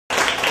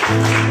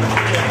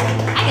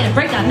I get a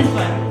break on this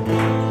one.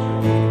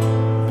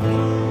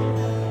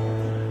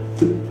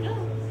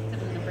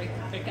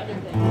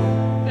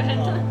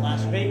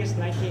 Las Vegas,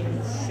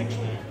 1960.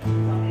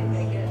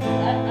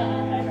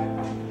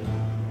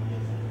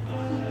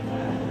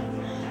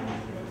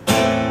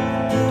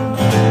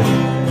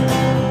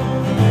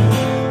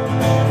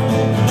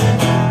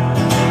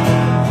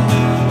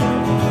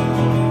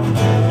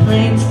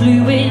 Planes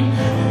flew in,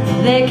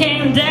 they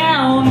came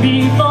down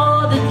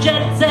before the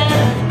jets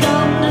had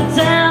come to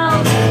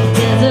town.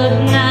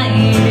 Desert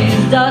night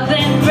is dark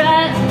and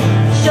bright,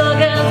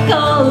 sugar's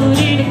cold,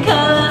 eating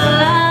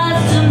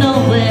colors to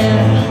nowhere.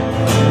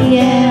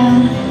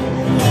 Yeah,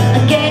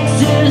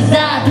 gangsters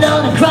are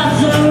blown across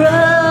the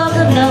road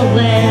to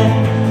nowhere.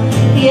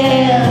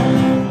 Yeah,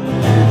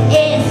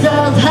 it's so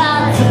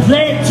hard to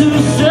play too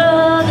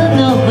slow to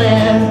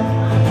nowhere.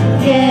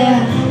 Yeah,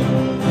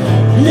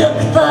 look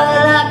for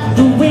luck,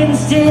 the wind's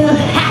still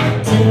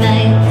hot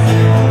tonight.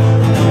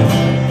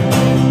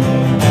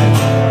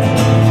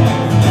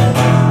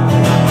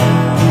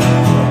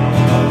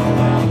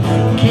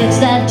 Catch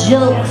that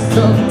joke,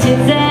 some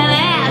tits and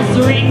ass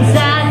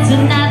ringside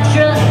tonight.